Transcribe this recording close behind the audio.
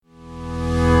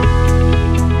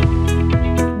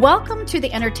Welcome to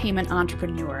The Entertainment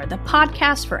Entrepreneur, the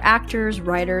podcast for actors,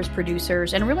 writers,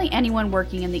 producers, and really anyone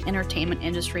working in the entertainment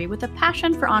industry with a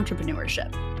passion for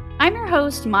entrepreneurship. I'm your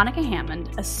host, Monica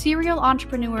Hammond, a serial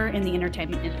entrepreneur in the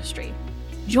entertainment industry.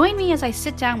 Join me as I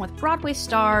sit down with Broadway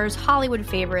stars, Hollywood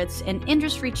favorites, and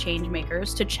industry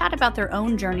changemakers to chat about their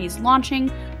own journeys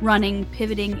launching, running,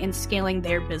 pivoting, and scaling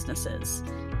their businesses.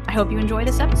 I hope you enjoy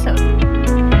this episode.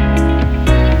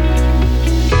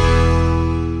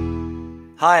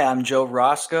 Hi, I'm Joe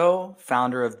Rosko,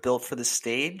 founder of Built for the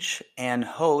Stage and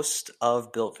host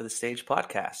of Built for the Stage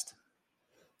podcast.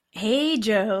 Hey,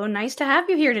 Joe. Nice to have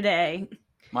you here today.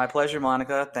 My pleasure,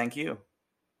 Monica. Thank you.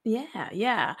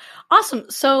 Yeah.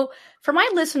 Awesome. So for my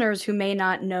listeners who may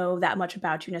not know that much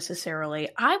about you necessarily,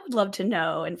 I would love to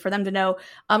know, and for them to know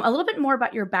a little bit more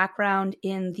about your background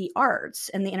in the arts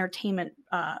and the entertainment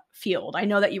field. I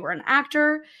know that you were an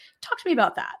actor. Talk to me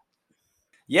about that.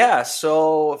 Yeah,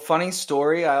 so funny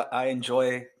story. I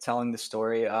enjoy telling the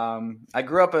story. I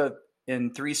grew up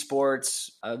in three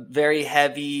sports, a very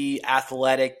heavy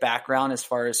athletic background as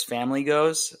far as family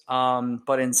goes.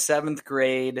 But in seventh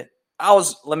grade,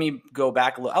 let me go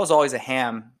back a little. I was always a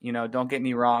ham, don't get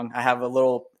me wrong. I have a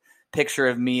little picture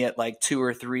of me at like 2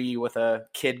 or 3 with a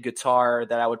kid guitar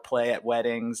that I would play at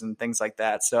weddings and things like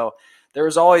that. So there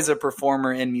was always a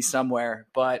performer in me somewhere.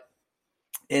 But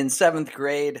in seventh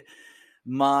grade,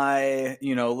 my,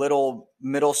 little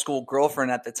middle school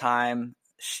girlfriend at the time,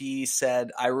 she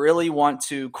said, I really want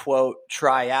to, quote,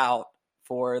 try out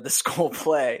for the school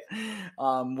play.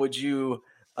 Would you,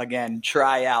 again,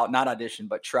 try out, not audition,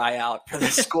 but try out for the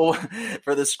school,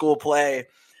 for the school play?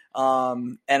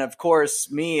 And of course,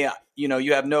 me,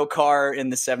 you have no car in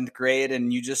the 7th grade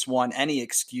and you just want any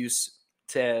excuse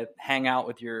to hang out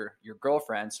with your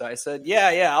girlfriend. So I said,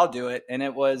 yeah, I'll do it. And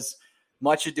it was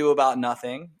Much Ado About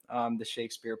Nothing, the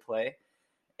Shakespeare play.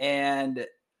 And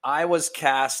I was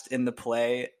cast in the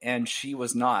play and she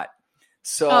was not.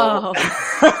 So,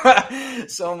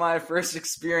 so my first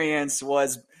experience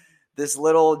was this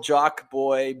little jock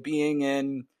boy being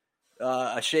in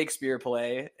a Shakespeare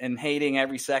play and hating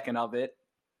every second of it.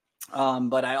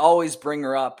 But I always bring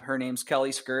her up. Her name's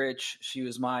Kelly Skurich. She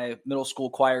was my middle school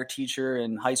choir teacher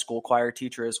and high school choir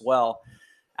teacher as well.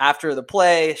 After the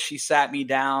play, she sat me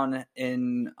down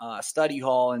in study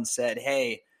hall and said,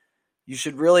 hey, you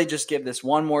should really just give this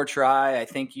one more try. I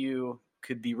think you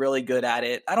could be really good at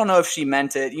it. I don't know if she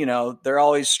meant it. They're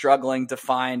always struggling to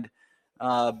find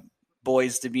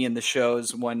boys to be in the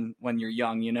shows when you're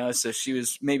young, so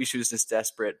maybe she was just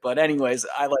desperate. But anyways,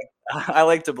 I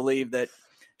like to believe that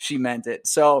she meant it.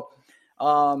 So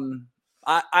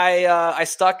I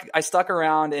stuck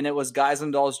around, and it was Guys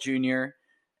and Dolls Jr.,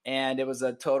 and it was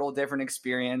a total different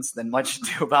experience than Much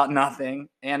Ado About Nothing.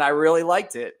 And I really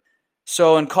liked it.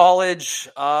 So in college,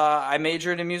 I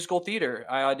majored in musical theater.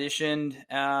 I auditioned,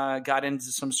 got into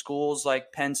some schools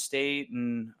like Penn State.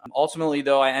 And ultimately,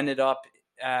 though, I ended up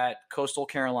at Coastal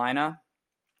Carolina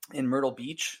in Myrtle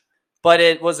Beach. But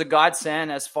it was a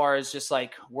godsend as far as just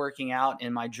like working out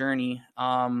in my journey.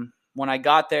 When I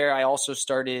got there, I also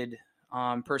started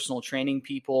personal training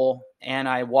people, and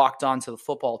I walked onto the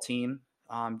football team.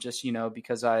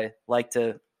 Because I like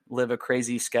to live a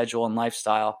crazy schedule and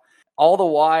lifestyle. All the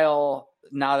while,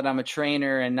 now that I'm a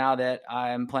trainer and now that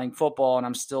I'm playing football and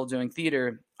I'm still doing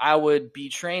theater, I would be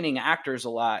training actors a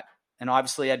lot. And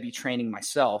obviously I'd be training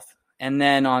myself. And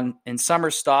then in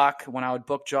summer stock, when I would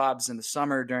book jobs in the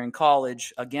summer during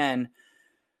college, again,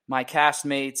 my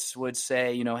castmates would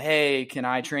say, hey, can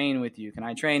I train with you? Can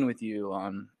I train with you?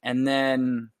 And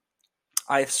then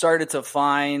I started to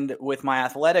find, with my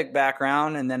athletic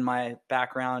background and then my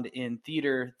background in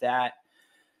theater, that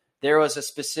there was a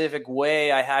specific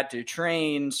way I had to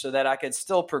train so that I could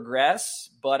still progress,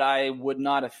 but I would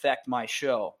not affect my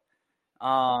show.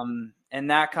 And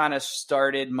that kind of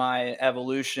started my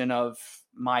evolution of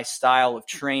my style of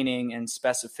training and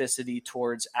specificity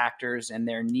towards actors and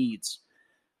their needs.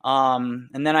 And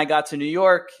then I got to New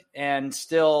York and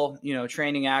still,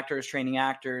 training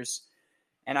actors.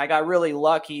 And I got really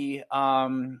lucky.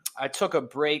 I took a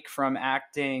break from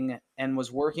acting and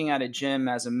was working at a gym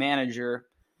as a manager.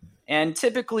 And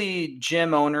typically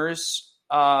gym owners,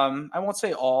 I won't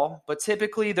say all, but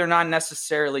typically they're not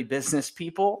necessarily business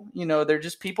people. They're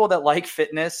just people that like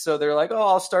fitness. So they're like, oh,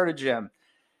 I'll start a gym.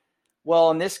 Well,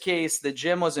 in this case, the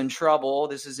gym was in trouble.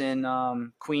 This is in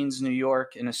Queens, New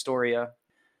York, in Astoria.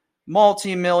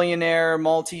 Multi-millionaire,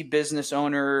 multi-business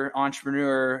owner,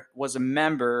 entrepreneur was a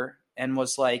member and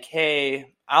was like,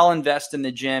 hey, I'll invest in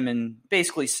the gym and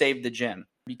basically save the gym.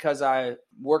 Because I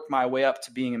worked my way up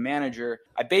to being a manager,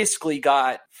 I basically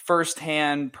got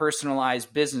firsthand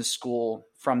personalized business school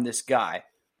from this guy.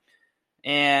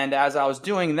 And as I was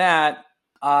doing that,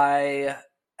 I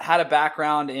had a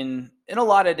background in a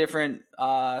lot of different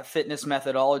fitness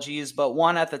methodologies, but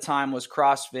one at the time was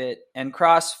CrossFit. And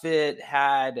CrossFit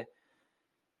had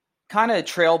kind of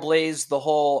trailblazed the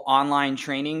whole online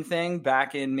training thing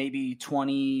back in maybe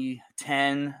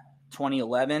 2010,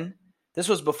 2011. This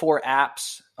was before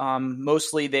apps.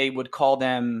 Mostly they would call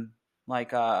them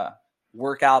like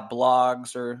workout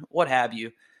blogs or what have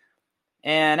you.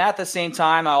 And at the same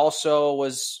time, I also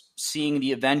was seeing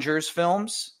the Avengers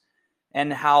films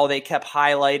and how they kept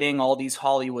highlighting all these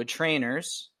Hollywood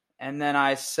trainers. And then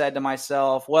I said to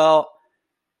myself, well,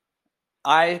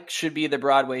 I should be the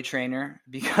Broadway trainer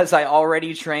because I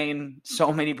already train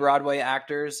so many Broadway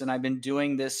actors and I've been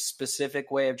doing this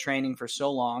specific way of training for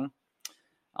so long.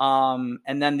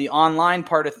 And then the online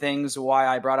part of things, why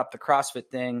I brought up the CrossFit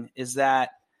thing, is that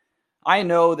I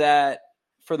know that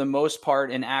for the most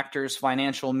part, an actor's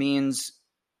financial means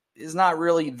is not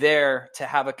really there to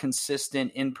have a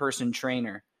consistent in-person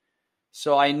trainer.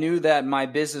 So I knew that my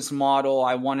business model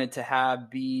I wanted to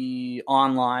have be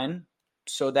online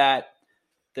so that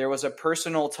there was a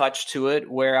personal touch to it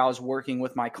where I was working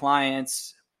with my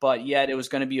clients, but yet it was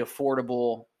going to be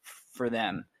affordable for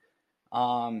them.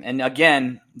 And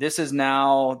again, this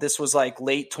was like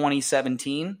late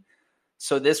 2017.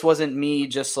 So this wasn't me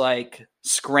just like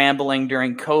scrambling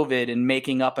during COVID and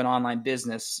making up an online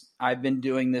business. I've been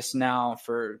doing this now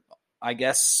for, I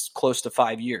guess, close to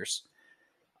 5 years.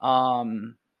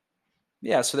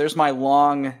 Yeah, so there's my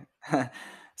long,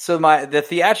 the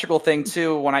theatrical thing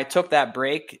too, when I took that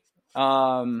break,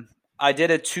 I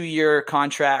did a 2-year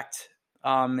contract,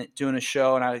 doing a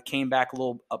show, and I came back a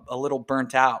little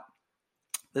burnt out.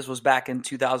 This was back in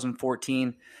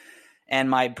 2014. And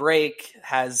my break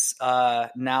has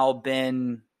now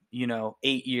been,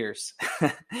 8 years,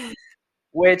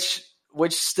 which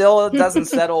still doesn't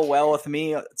settle well with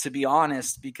me, to be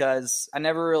honest, because I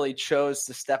never really chose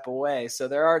to step away. So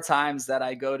there are times that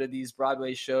I go to these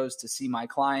Broadway shows to see my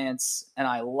clients, and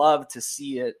I love to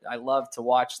see it. I love to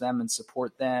watch them and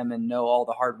support them and know all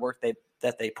the hard work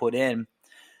that they put in.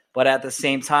 But at the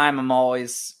same time, I'm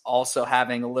always also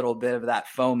having a little bit of that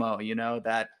FOMO,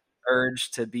 that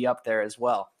urge to be up there as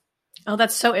well. Oh,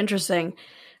 that's so interesting.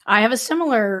 I have a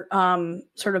similar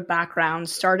sort of background.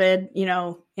 Started,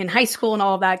 in high school and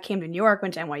all of that, came to New York,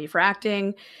 went to NYU for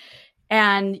acting.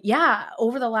 And yeah,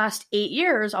 over the last 8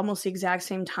 years, almost the exact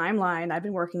same timeline, I've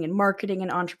been working in marketing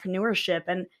and entrepreneurship.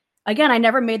 And again, I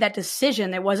never made that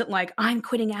decision. It wasn't like I'm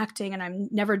quitting acting and I'm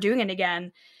never doing it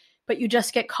again. But you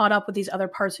just get caught up with these other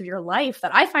parts of your life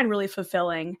that I find really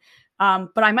fulfilling.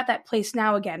 But I'm at that place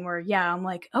now again where, yeah, I'm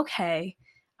like, okay,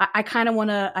 I kind of want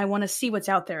to see what's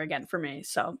out there again for me.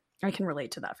 So I can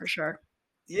relate to that for sure.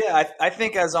 Yeah, I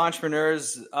think as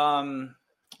entrepreneurs,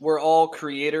 we're all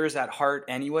creators at heart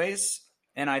anyways.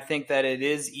 And I think that it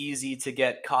is easy to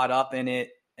get caught up in it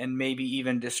and maybe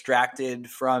even distracted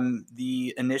from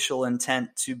the initial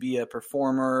intent to be a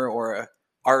performer or an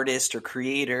artist or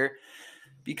creator,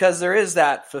 because there is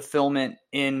that fulfillment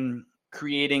in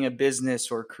creating a business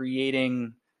or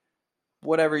creating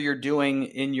whatever you're doing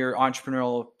in your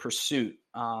entrepreneurial pursuit.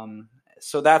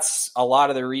 So that's a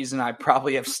lot of the reason I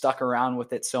probably have stuck around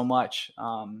with it so much.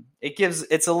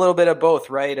 It's a little bit of both,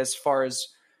 right? As far as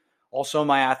also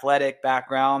my athletic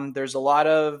background, there's a lot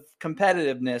of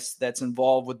competitiveness that's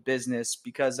involved with business,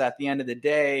 because at the end of the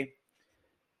day,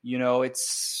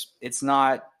 it's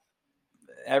not,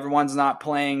 everyone's not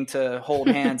playing to hold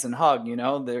hands and hug,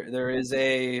 there is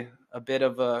a bit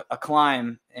of a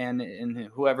climb, and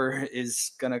whoever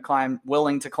is going to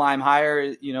willing to climb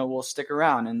higher, will stick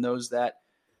around. And those that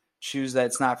choose that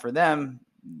it's not for them,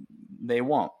 they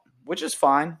won't, which is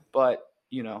fine. But,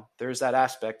 there's that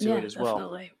aspect to it as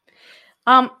definitely.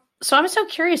 So I'm so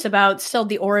curious about still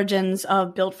the origins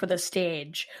of Built for the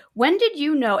Stage. When did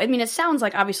you know? I mean, it sounds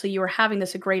like obviously you were having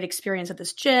this a great experience at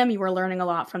this gym. You were learning a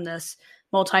lot from this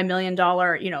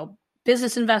multi-million-dollar,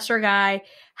 business investor guy.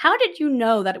 How did you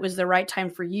know that it was the right time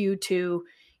for you to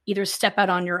either step out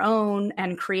on your own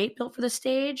and create Built for the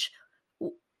Stage?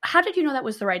 How did you know that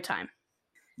was the right time?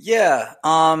 Yeah.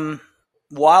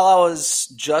 While I was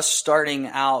just starting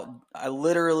out, I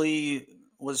literally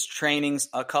was training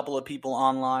a couple of people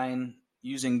online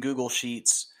using Google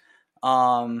Sheets.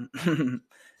 And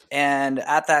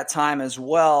at that time as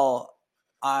well,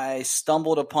 I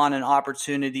stumbled upon an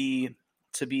opportunity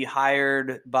to be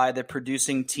hired by the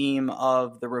producing team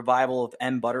of the revival of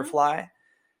M. Butterfly.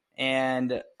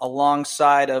 And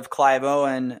alongside of Clive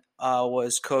Owen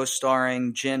was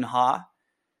co-starring Jin Ha.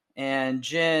 And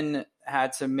Jin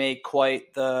had to make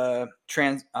quite the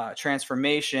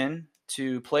transformation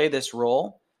to play this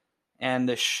role. And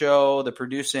the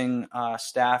producing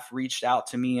staff reached out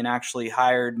to me and actually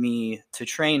hired me to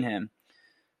train him.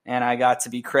 And I got to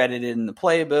be credited in the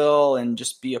playbill and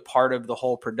just be a part of the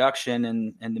whole production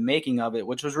and the making of it,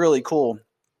 which was really cool.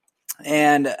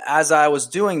 And as I was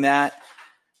doing that,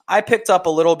 I picked up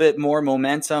a little bit more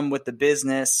momentum with the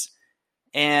business,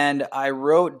 and I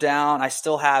wrote down, I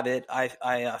still have it,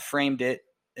 I framed it.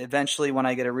 Eventually, when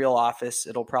I get a real office,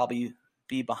 it'll probably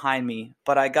be behind me.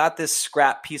 But I got this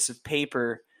scrap piece of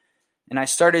paper, and I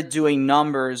started doing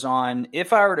numbers on,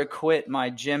 if I were to quit my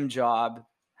gym job,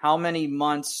 how many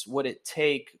months would it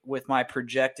take with my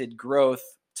projected growth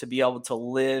to be able to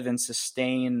live and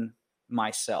sustain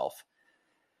myself?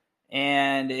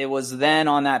 And it was then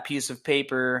on that piece of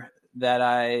paper that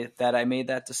I made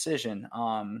that decision.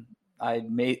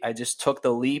 I just took the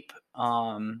leap,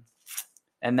 and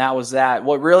that was that.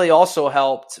 What really also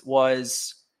helped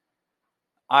was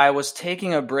I was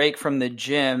taking a break from the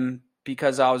gym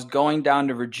because I was going down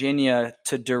to Virginia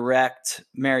to direct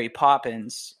Mary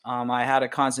Poppins. I had a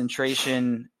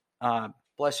concentration.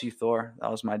 Bless you, Thor.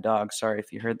 That was my dog. Sorry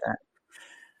if you heard that.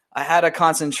 I had a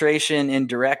concentration in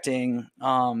directing,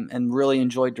 and really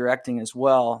enjoyed directing as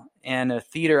well. And a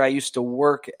theater I used to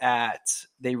work at,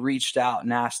 they reached out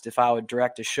and asked if I would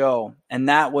direct a show. And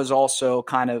that was also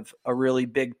kind of a really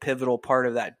big pivotal part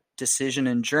of that decision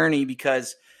and journey,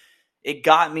 because it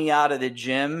got me out of the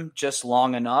gym just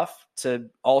long enough to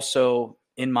also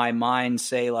in my mind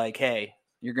say like, hey,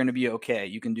 you're going to be okay.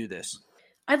 You can do this.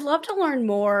 I'd love to learn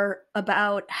more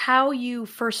about how you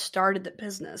first started the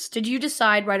business. Did you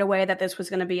decide right away that this was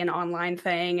going to be an online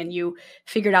thing and you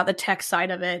figured out the tech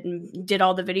side of it and did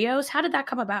all the videos? How did that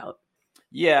come about?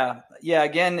 Yeah.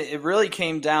 Again, it really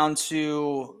came down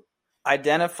to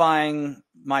identifying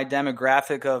my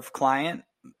demographic of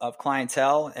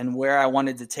clientele and where I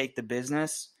wanted to take the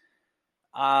business.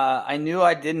 I knew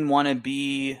I didn't want to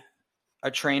be a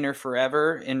trainer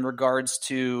forever in regards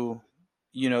to,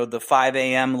 the 5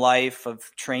 a.m. life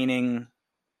of training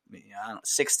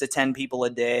 6 to 10 people a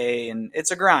day. And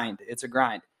it's a grind.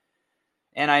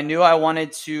 And I knew I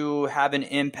wanted to have an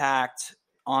impact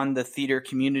on the theater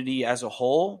community as a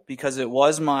whole, because it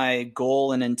was my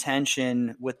goal and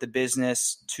intention with the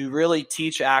business to really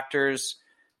teach actors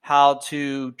how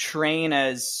to train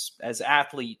as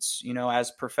athletes,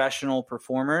 as professional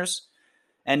performers,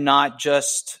 and not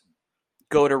just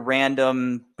go to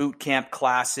random boot camp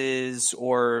classes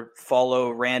or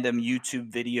follow random YouTube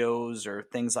videos or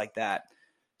things like that.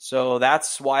 So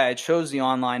that's why I chose the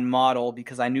online model,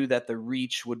 because I knew that the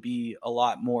reach would be a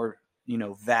lot more,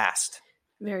 vast.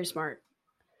 Very smart.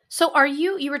 So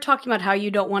you were talking about how you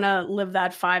don't want to live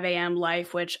that 5 a.m.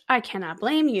 life, which I cannot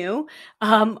blame you.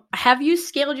 Have you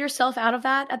scaled yourself out of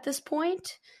that at this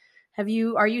point? Are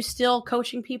you still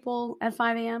coaching people at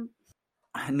 5 a.m.?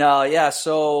 No. Yeah.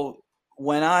 So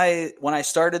when I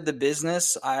started the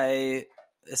business, I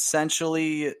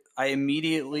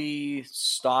immediately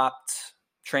stopped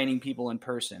training people in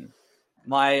person.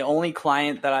 My only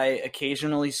client that I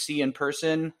occasionally see in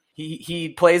person, he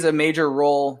plays a major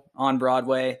role on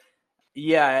Broadway.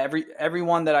 Yeah,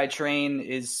 everyone that I train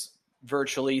is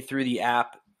virtually through the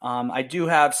app. I do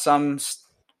have some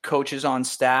coaches on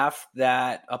staff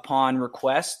that, upon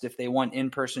request, if they want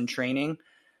in-person training,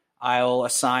 I'll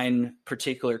assign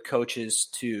particular coaches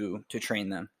to train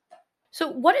them. So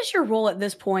what is your role at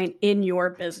this point in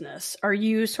your business? Are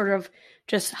you sort of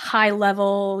just high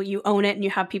level, you own it and you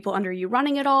have people under you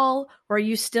running it all, or are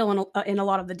you still in a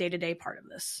lot of the day-to-day part of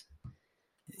this?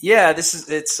 Yeah,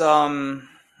 it's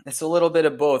a little bit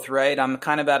of both, right? I'm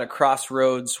kind of at a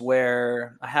crossroads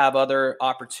where I have other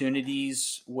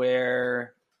opportunities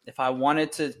where if I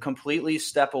wanted to completely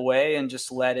step away and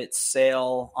just let it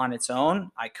sail on its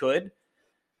own, I could.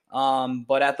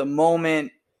 But at the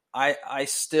moment, I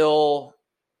still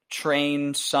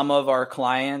train some of our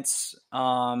clients.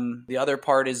 The other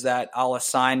part is that I'll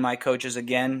assign my coaches,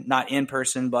 again, not in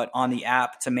person, but on the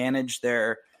app, to manage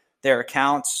their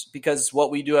accounts, because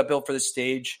what we do at Built for the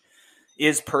Stage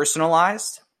is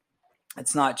personalized.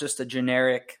 It's not just a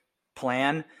generic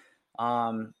plan.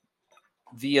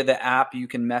 Via the app, you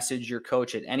can message your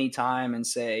coach at any time and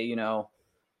say,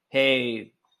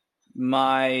 hey,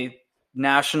 my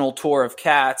national tour of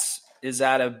Cats is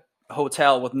at a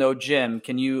hotel with no gym.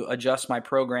 Can you adjust my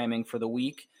programming for the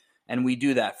week? And we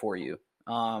do that for you.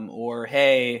 Or,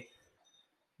 hey,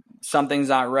 something's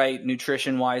not right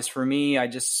nutrition wise for me. I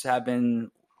just have been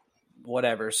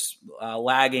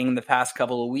lagging the past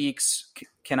couple of weeks.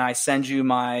 Can I send you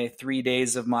my 3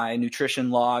 days of my nutrition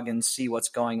log and see what's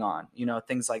going on?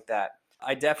 Things like that.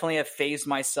 I definitely have phased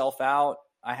myself out.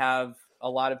 I have a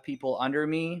lot of people under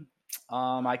me.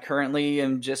 I currently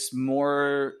am just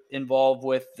more involved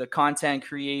with the content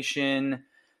creation,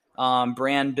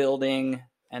 brand building,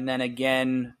 and then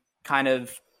again, kind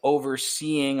of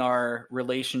overseeing our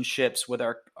relationships with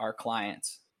our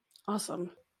clients.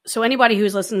 Awesome. So anybody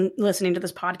who's listening to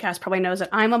this podcast probably knows that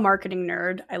I'm a marketing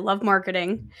nerd. I love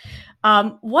marketing.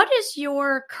 What is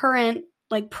your current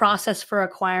process for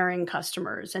acquiring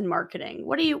customers and marketing?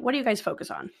 What do you guys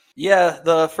focus on? Yeah,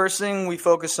 the first thing we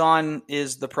focus on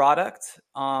is the product.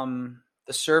 The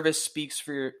service speaks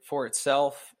for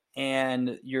itself,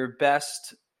 and your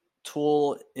best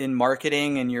tool in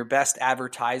marketing and your best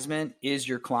advertisement is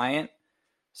your client.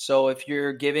 So if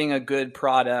you're giving a good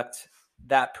product,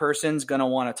 that person's going to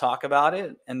want to talk about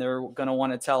it, and they're going to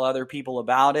want to tell other people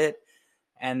about it.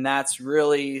 And that's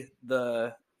really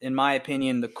in my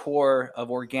opinion, the core of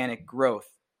organic growth.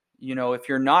 If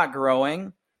you're not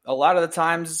growing, a lot of the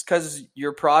times it's because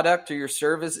your product or your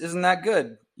service isn't that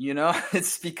good.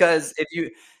 It's because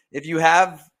if you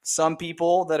have some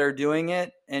people that are doing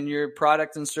it and your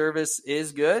product and service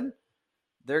is good,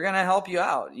 they're going to help you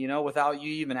out, without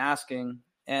you even asking.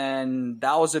 And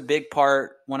that was a big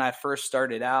part when I first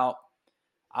started out.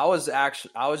 I was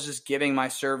just giving my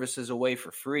services away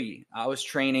for free. I was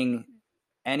training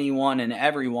anyone and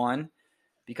everyone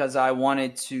because I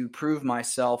wanted to prove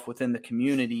myself within the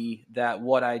community that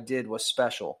what I did was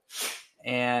special.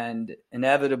 And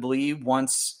inevitably,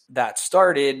 once that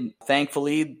started,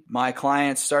 thankfully, my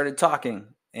clients started talking,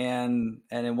 and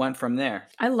it went from there.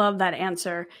 I love that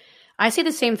answer. I say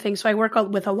the same thing. So I work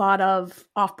with a lot of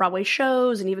off-Broadway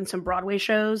shows and even some Broadway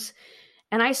shows.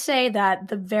 And I say that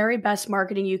the very best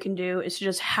marketing you can do is to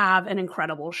just have an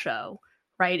incredible show,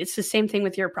 right? It's the same thing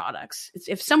with your products.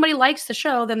 If somebody likes the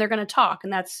show, then they're going to talk.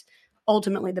 And that's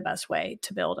ultimately the best way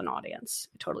to build an audience.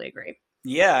 I totally agree.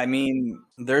 Yeah, I mean,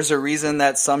 there's a reason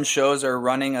that some shows are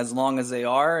running as long as they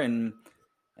are, and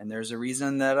there's a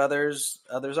reason that others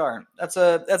aren't. That's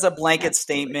a blanket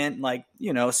statement.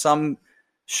 Some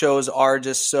shows are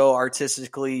just so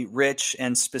artistically rich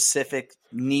and specific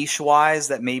niche wise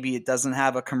that maybe it doesn't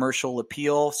have a commercial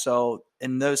appeal. So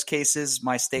in those cases,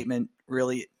 my statement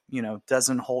really,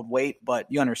 doesn't hold weight, but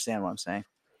you understand what I'm saying.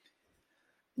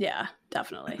 Yeah,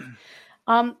 definitely.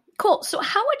 Cool. So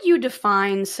how would you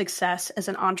define success as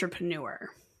an entrepreneur?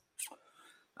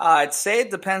 I'd say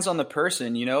it depends on the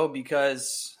person,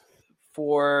 because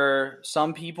for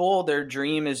some people, their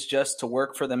dream is just to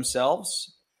work for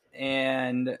themselves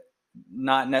and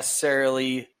not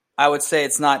necessarily, I would say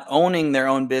it's not owning their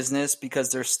own business because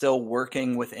they're still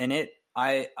working within it.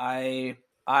 I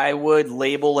would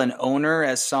label an owner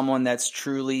as someone that's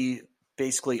truly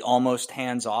basically almost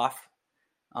hands off.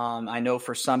 I know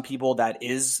for some people that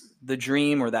is the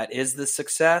dream or that is the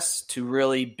success, to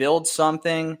really build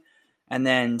something and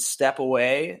then step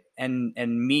away and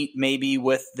meet maybe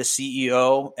with the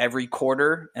CEO every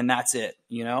quarter, and that's it.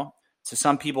 To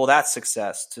some people that's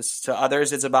success. To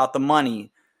others it's about the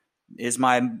money. Is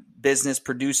my business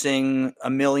producing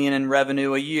 $1 million in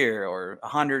revenue a year or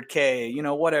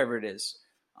 100K, whatever it is.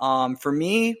 For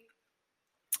me,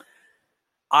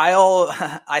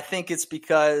 I think it's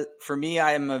because for me,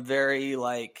 I am a very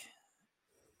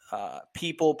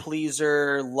people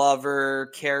pleaser,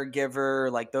 lover,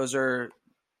 caregiver. Those are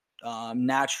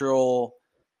natural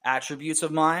attributes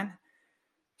of mine.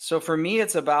 So for me,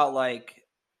 it's about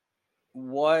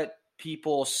what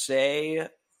people say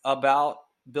about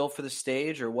Built for the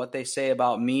Stage, or what they say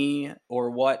about me, or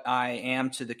what I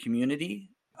am to the community.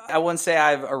 I wouldn't say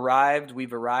I've arrived.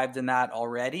 We've arrived in that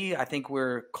already. I think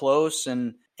we're close,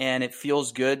 and it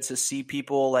feels good to see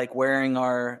people wearing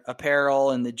our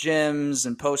apparel in the gyms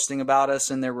and posting about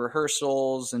us in their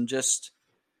rehearsals, and just,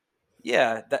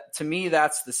 yeah, that to me,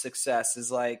 that's the success.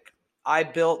 Is I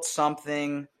built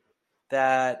something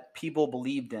that people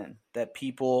believed in, that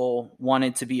people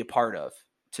wanted to be a part of.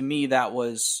 To me, that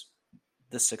was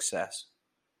the success.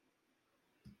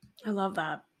 I love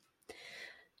that.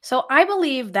 So I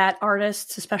believe that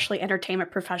artists, especially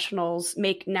entertainment professionals,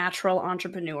 make natural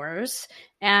entrepreneurs.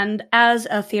 And as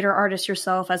a theater artist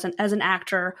yourself, as an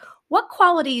actor, what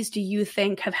qualities do you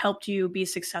think have helped you be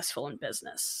successful in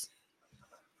business?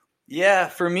 Yeah,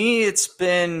 for me, it's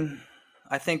been,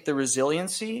 I think, the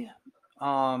resiliency.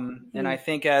 And I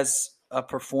think as a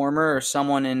performer or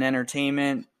someone in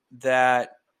entertainment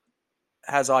that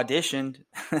has auditioned,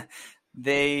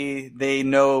 they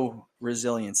know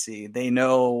resiliency. They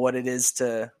know what it is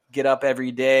to get up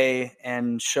every day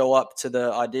and show up to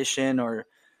the audition or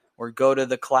go to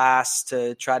the class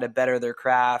to try to better their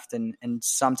craft, and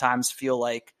sometimes feel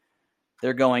like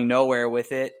they're going nowhere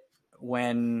with it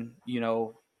when,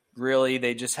 really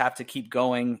they just have to keep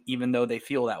going even though they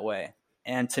feel that way.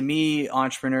 And to me,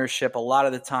 entrepreneurship a lot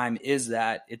of the time is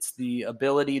that. It's the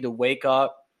ability to wake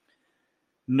up,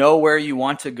 know where you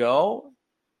want to go,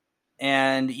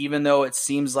 and even though it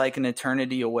seems like an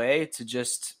eternity away, to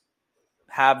just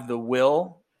have the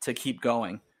will to keep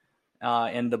going,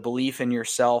 and the belief in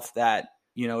yourself that,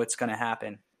 it's going to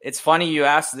happen. It's funny you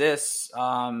asked this.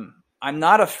 I'm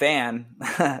not a fan.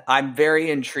 I'm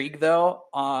very intrigued, though.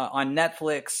 On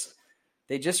Netflix,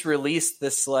 they just released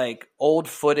this like old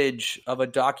footage of a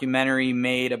documentary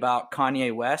made about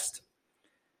Kanye West.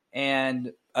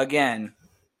 And again,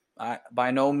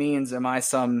 by no means am I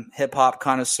some hip hop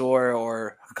connoisseur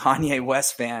or Kanye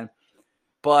West fan,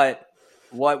 but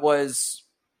what was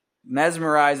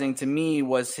mesmerizing to me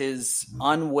was his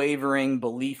unwavering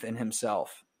belief in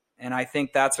himself. And I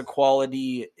think that's a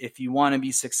quality, if you want to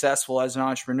be successful as an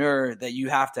entrepreneur, that you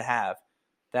have to have.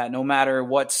 That no matter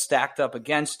what's stacked up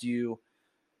against you,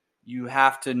 you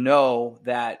have to know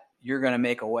that you're going to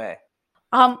make a way.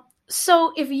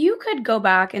 So if you could go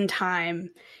back in time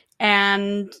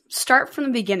and start from the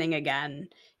beginning again,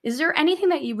 is there anything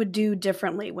that you would do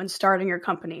differently when starting your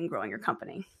company and growing your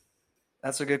company?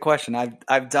 That's a good question.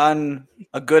 I've done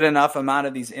a good enough amount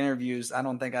of these interviews. I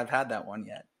don't think I've had that one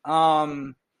yet.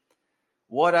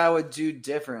 What I would do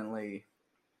differently,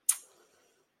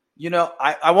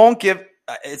 I won't give.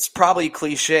 It's probably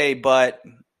cliche, but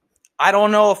I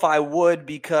don't know if I would,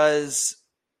 because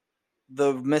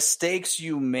the mistakes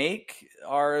you make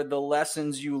are the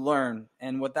lessons you learn.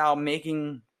 And without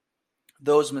making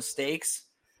those mistakes,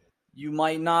 you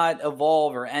might not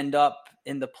evolve or end up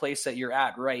in the place that you're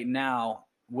at right now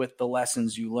with the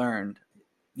lessons you learned.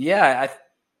 Yeah,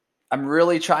 I'm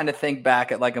really trying to think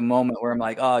back at like a moment where I'm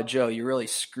like, oh, Joe, you really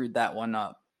screwed that one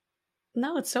up.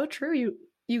 No, it's so true.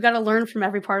 You got to learn from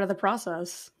every part of the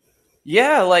process.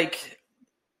 Yeah, like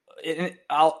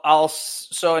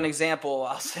so an example,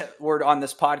 I'll set word on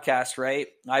this podcast, right?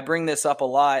 I bring this up a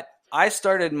lot. I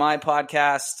started my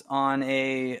podcast on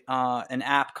an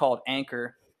app called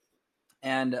Anchor,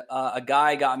 and a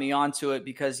guy got me onto it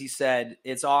because he said,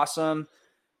 it's awesome.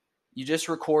 You just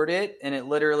record it and it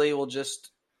literally will just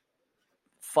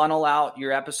funnel out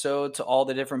your episode to all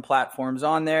the different platforms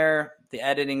on there. The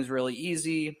editing's really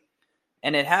easy,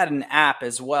 and it had an app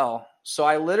as well. So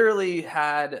I literally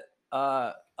had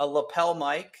a lapel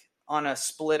mic on a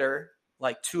splitter,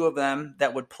 like two of them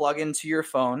that would plug into your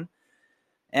phone.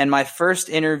 And my first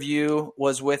interview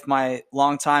was with my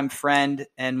longtime friend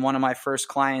and one of my first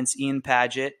clients, Ian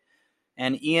Paget.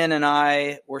 And Ian and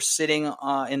I were sitting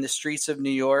in the streets of New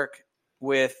York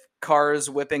with cars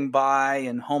whipping by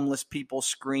and homeless people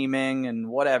screaming and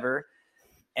whatever.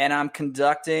 And I'm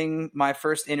conducting my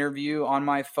first interview on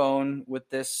my phone with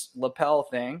this lapel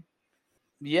thing.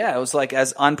 Yeah, it was like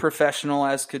as unprofessional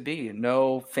as could be.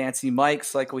 No fancy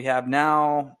mics like we have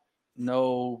now.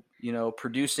 No,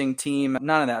 producing team,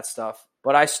 none of that stuff.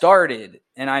 But I started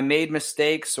and I made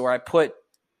mistakes, or I put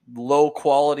low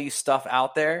quality stuff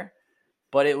out there,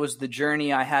 but it was the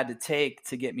journey I had to take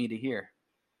to get me to here.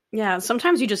 Yeah,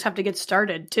 sometimes you just have to get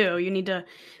started too. You need to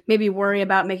maybe worry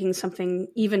about making something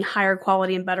even higher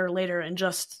quality and better later and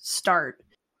just start.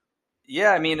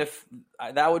 Yeah, I mean, if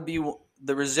that would be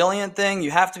the resilient thing,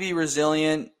 you have to be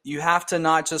resilient. You have to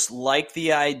not just like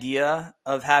the idea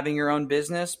of having your own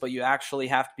business, but you actually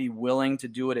have to be willing to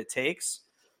do what it takes.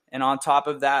 And on top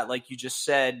of that, like you just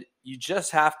said, you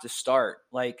just have to start.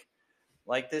 Like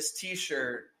this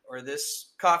t-shirt or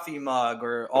this coffee mug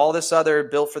or all this other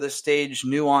built for the stage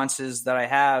nuances that I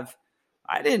have,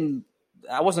 I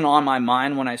wasn't on my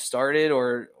mind when I started.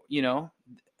 Or,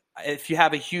 if you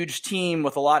have a huge team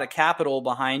with a lot of capital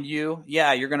behind you,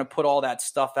 yeah, you're going to put all that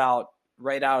stuff out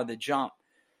right out of the jump.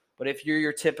 But if you're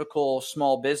your typical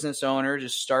small business owner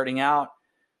just starting out,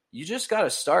 you just got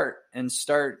to start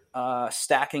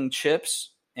stacking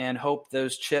chips and hope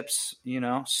those chips,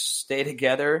 stay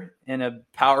together in a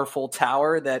powerful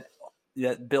tower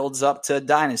that builds up to a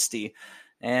dynasty.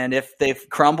 And if they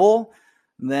crumble,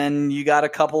 then you got a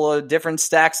couple of different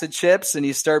stacks of chips and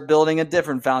you start building a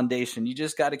different foundation. You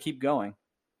just got to keep going.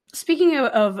 Speaking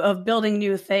of building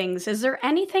new things, is there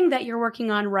anything that you're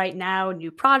working on right now, new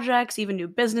projects, even new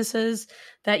businesses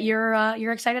that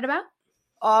you're excited about?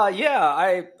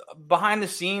 Yeah, behind the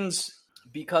scenes,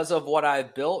 because of what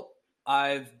I've built,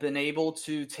 I've been able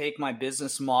to take my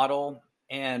business model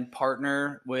and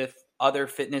partner with other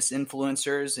fitness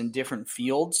influencers in different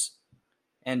fields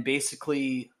and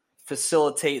basically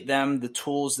facilitate them the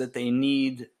tools that they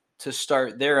need to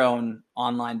start their own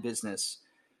online business.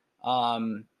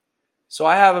 So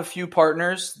I have a few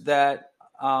partners that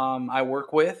I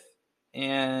work with,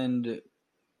 and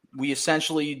we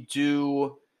essentially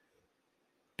do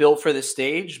built for the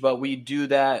stage, but we do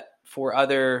that for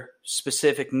other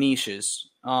specific niches.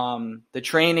 The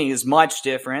training is much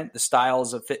different. The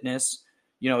styles of fitness,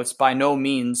 it's by no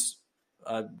means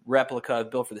a replica of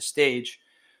built for the stage.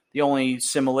 The only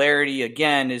similarity,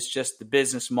 again, is just the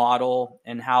business model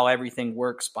and how everything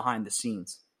works behind the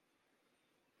scenes.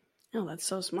 Oh, that's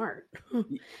so smart.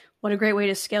 What a great way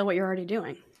to scale what you're already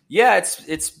doing. Yeah,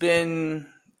 it's been,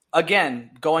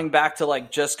 again, going back to like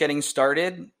just getting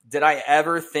started. Did I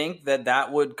ever think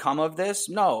that would come of this?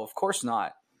 No, of course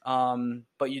not.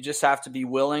 But you just have to be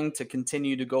willing to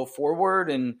continue to go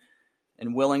forward and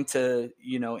willing to,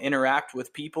 interact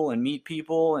with people and meet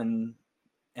people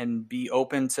and be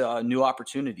open to new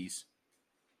opportunities.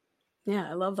 Yeah,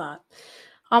 I love that.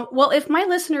 Well, if my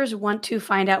listeners want to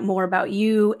find out more about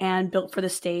you and Built for the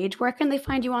Stage, where can they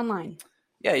find you online?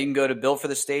 Yeah, you can go to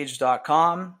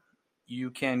builtforthestage.com. You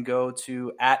can go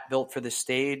to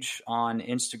 @BuiltForTheStage on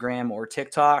Instagram or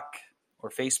TikTok or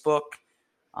Facebook.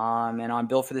 And on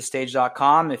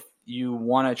builtforthestage.com, if you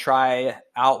want to try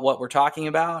out what we're talking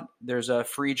about, there's a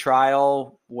free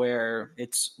trial where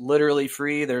it's literally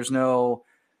free. There's no,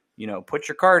 put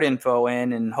your card info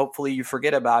in and hopefully you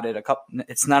forget about it.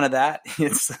 It's none of that.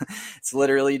 It's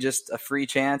literally just a free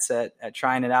chance at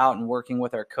trying it out and working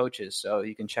with our coaches. So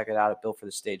you can check it out at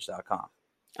builtforthestage.com.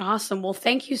 Awesome. Well,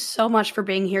 thank you so much for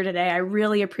being here today. I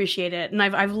really appreciate it. And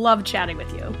I've loved chatting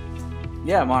with you.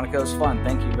 Yeah, Monica, it was fun.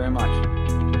 Thank you very much.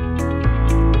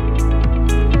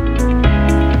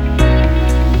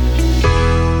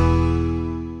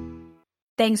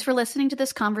 Thanks for listening to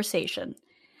this conversation.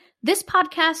 This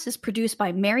podcast is produced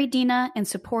by Mary Dina and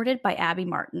supported by Abby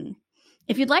Martin.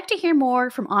 If you'd like to hear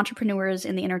more from entrepreneurs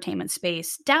in the entertainment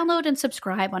space, download and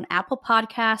subscribe on Apple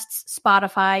Podcasts,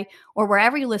 Spotify, or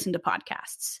wherever you listen to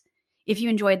podcasts. If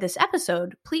you enjoyed this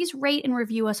episode, please rate and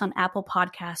review us on Apple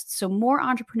Podcasts so more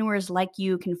entrepreneurs like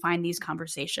you can find these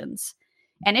conversations.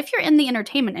 And if you're in the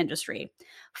entertainment industry,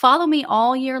 follow me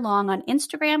all year long on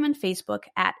Instagram and Facebook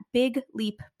at Big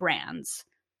Leap Brands.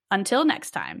 Until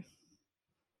next time.